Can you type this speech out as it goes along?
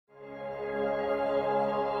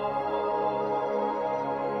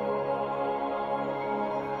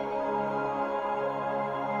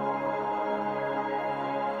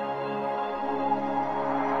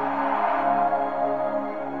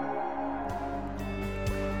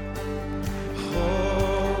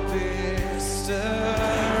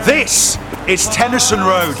This is Tennyson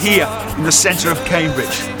Road here in the centre of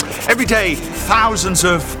Cambridge. Every day, thousands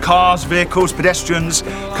of cars, vehicles, pedestrians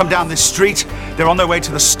come down this street. They're on their way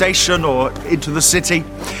to the station or into the city.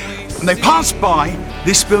 And they pass by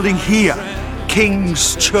this building here,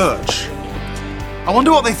 King's Church. I wonder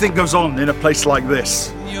what they think goes on in a place like this.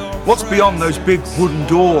 What's beyond those big wooden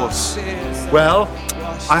doors? Well,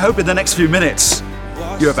 I hope in the next few minutes,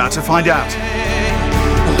 you're about to find out.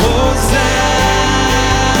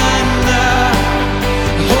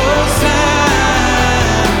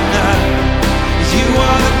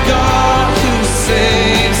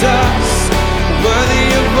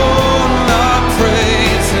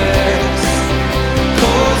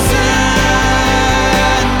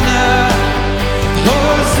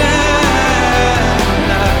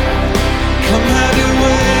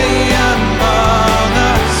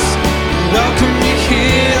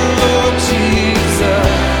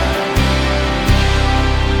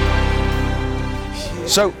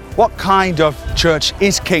 So, what kind of church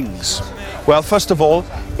is King's? Well, first of all,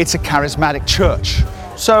 it's a charismatic church.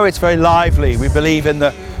 So it's very lively. We believe in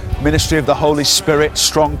the ministry of the Holy Spirit,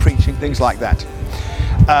 strong preaching, things like that.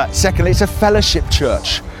 Secondly, it's a fellowship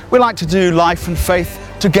church. We like to do life and faith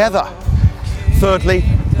together. Thirdly,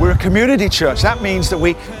 we're a community church. That means that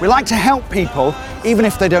we like to help people even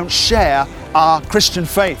if they don't share our Christian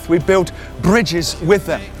faith. We build bridges with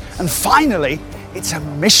them. And finally, it's a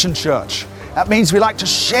mission church. That means we like to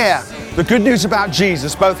share the good news about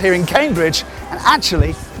Jesus, both here in Cambridge and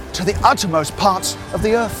actually to the uttermost parts of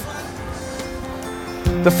the earth.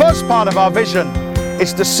 The first part of our vision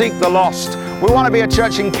is to seek the lost. We want to be a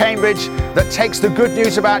church in Cambridge that takes the good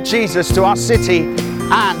news about Jesus to our city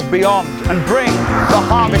and beyond and bring the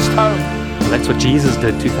harvest home. That's what Jesus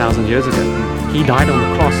did 2,000 years ago. He died on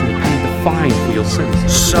the cross and he paid the fine for your sins.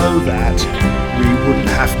 So that we wouldn't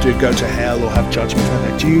have to go to hell or have judgment on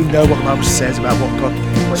it. Do you know what the Bible says about what God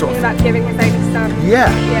sort of... About giving his only son? Yeah.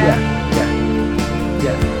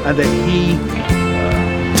 And that he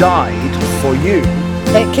died for you.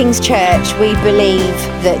 At King's Church, we believe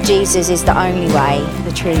that Jesus is the only way,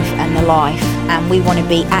 the truth and the life, and we want to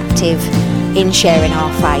be active in sharing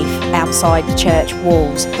our faith outside the church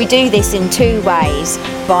walls. We do this in two ways,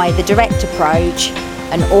 by the direct approach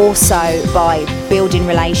and also by building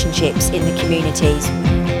relationships in the communities.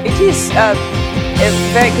 It is a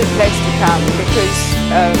very good place to come because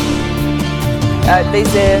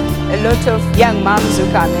there's a lot of young moms who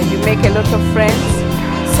come and you make a lot of friends.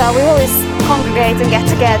 So we always congregate and get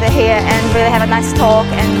together here and really have a nice talk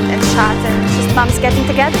and chat and just mums getting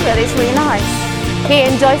together really. It's really nice. He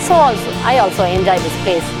enjoys, so also I also enjoy this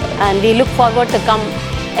place, and we look forward to come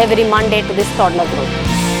every Monday to this toddler group.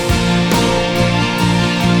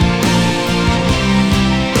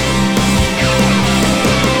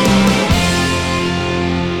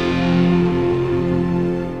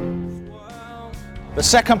 The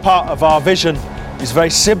second part of our vision is very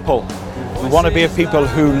simple. We want to be a people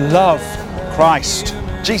who love Christ.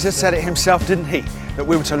 Jesus said it himself, didn't he? That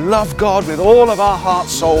we were to love God with all of our heart,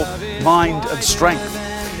 soul, mind and strength.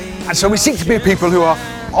 And so we seek to be a people who are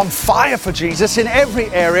on fire for Jesus in every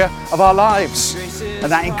area of our lives. And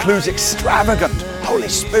that includes extravagant, Holy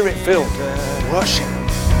Spirit-filled worship.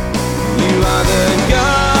 You are the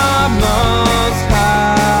God most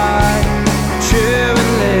high, true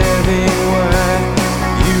and living word.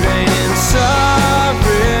 You reign in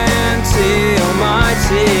sovereignty,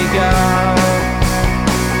 Almighty God.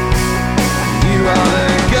 You are the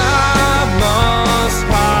God most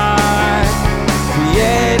high,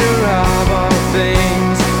 creator of all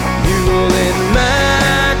things. You rule in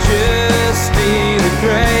majesty, the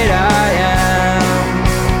great I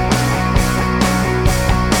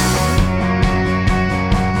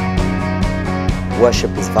am.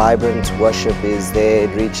 Worship is vibrant, worship is there,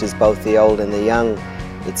 it reaches both the old and the young.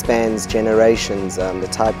 It spans generations. The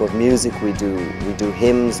type of music we do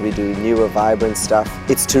hymns, we do newer, vibrant stuff.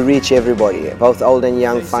 It's to reach everybody, both old and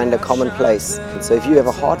young find a common place. And so if you have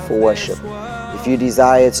a heart for worship, if you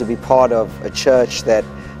desire to be part of a church that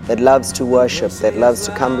loves to worship, that loves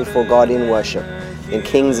to come before God in worship, then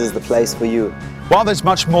King's is the place for you. While there's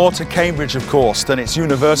much more to Cambridge, of course, than its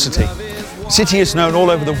university, the city is known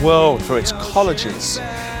all over the world for its colleges.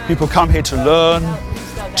 People come here to learn,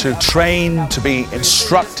 to train, to be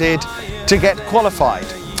instructed, to get qualified.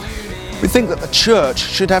 We think that the church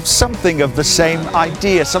should have something of the same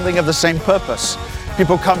idea, something of the same purpose.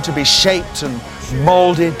 People come to be shaped and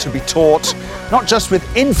molded, to be taught, not just with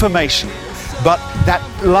information, but that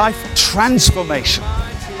life transformation.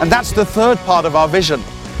 And that's the third part of our vision,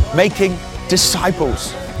 making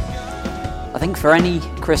disciples. I think for any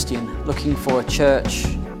Christian looking for a church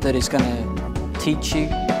that is going to teach you,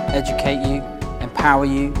 educate you, empower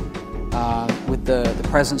you with the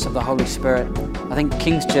presence of the Holy Spirit. I think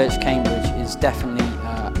King's Church Cambridge is definitely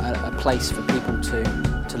a place for people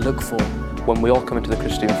to look for. When we all come into the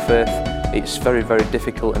Christian faith, it's very, very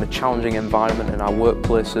difficult and a challenging environment in our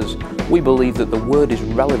workplaces. We believe that the Word is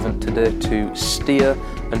relevant today to steer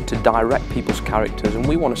and to direct people's characters, and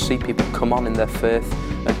we want to see people come on in their faith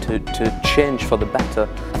and to change for the better.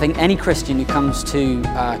 I think any Christian who comes to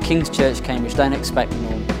King's Church Cambridge, don't expect the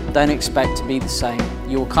norm, don't expect to be the same.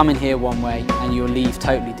 You'll come in here one way and you'll leave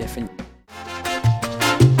totally different.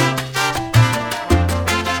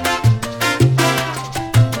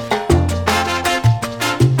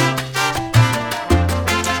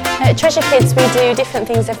 At Treasure Kids we do different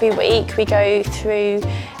things every week. We go through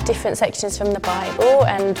different sections from the Bible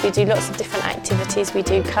and we do lots of different activities. We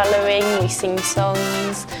do colouring, we sing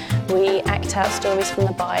songs, we act out stories from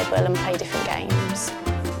the Bible and play different games.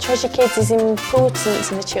 Treasure Kids is important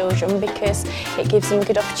to the children because it gives them a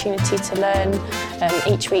good opportunity to learn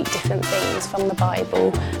each week different things from the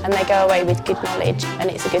Bible, and they go away with good knowledge and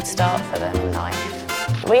it's a good start for them in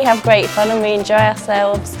life. We have great fun and we enjoy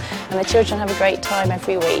ourselves, and the children have a great time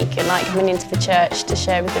every week and like coming into the church to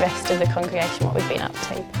share with the rest of the congregation what we've been up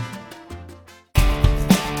to.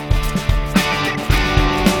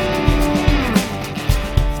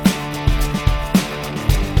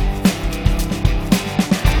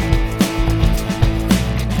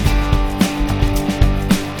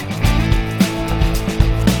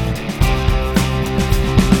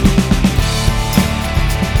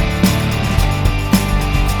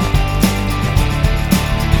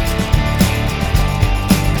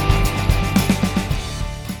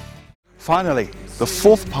 Finally, the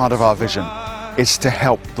fourth part of our vision is to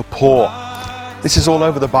help the poor. This is all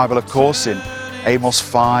over the Bible, of course, in Amos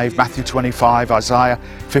 5, Matthew 25, Isaiah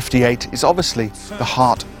 58. It's obviously the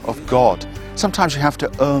heart of God. Sometimes you have to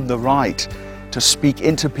earn the right to speak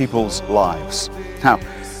into people's lives. Now,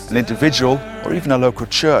 an individual or even a local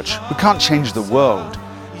church, we can't change the world.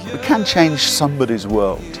 We can change somebody's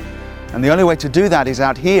world. And the only way to do that is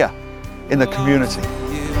out here in the community.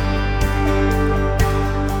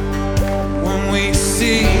 We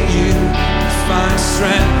see you, find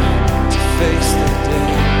strength to face the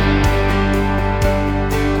day.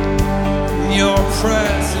 Your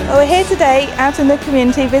presence. Well, we're here today out in the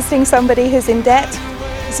community visiting somebody who's in debt.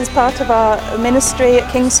 This is part of our ministry at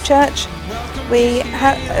King's Church. We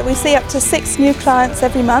see up to 6 new clients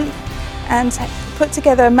every month and put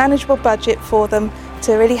together a manageable budget for them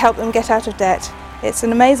to really help them get out of debt. It's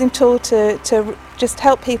an amazing tool to just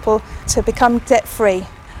help people to become debt-free.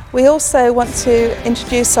 We also want to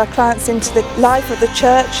introduce our clients into the life of the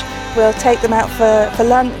church. We'll take them out for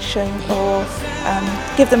lunch or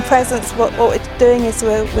give them presents. What we're doing is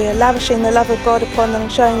we're lavishing the love of God upon them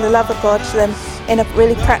and showing the love of God to them in a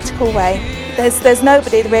really practical way. There's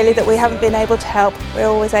nobody really that we haven't been able to help. We're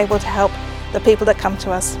always able to help the people that come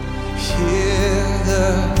to us. Hear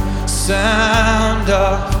the sound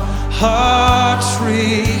of hearts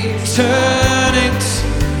returning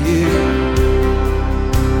to you.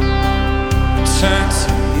 Turn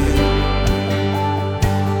to you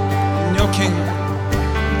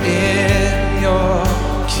in your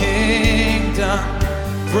kingdom,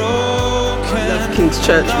 broken. I love King's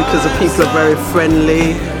Church because the people are very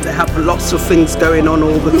friendly. They have lots of things going on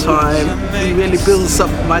all the time. It really builds up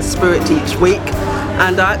my spirit each week,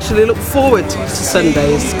 and I actually look forward to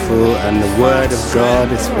Sundays. And the Word of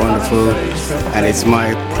God is wonderful, and it's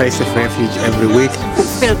my place of refuge every week.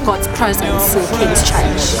 Feel God's presence in King's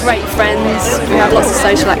Church. Great friends, we have lots of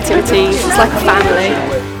social activities, it's like a family.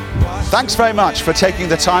 Thanks very much for taking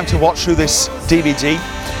the time to watch through this DVD.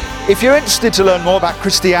 If you're interested to learn more about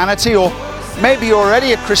Christianity, or maybe you're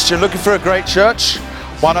already a Christian looking for a great church,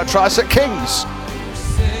 why not try us at King's?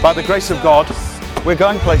 By the grace of God, we're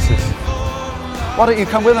going places. Why don't you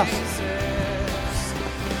come with us?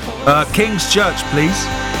 King's Church, please.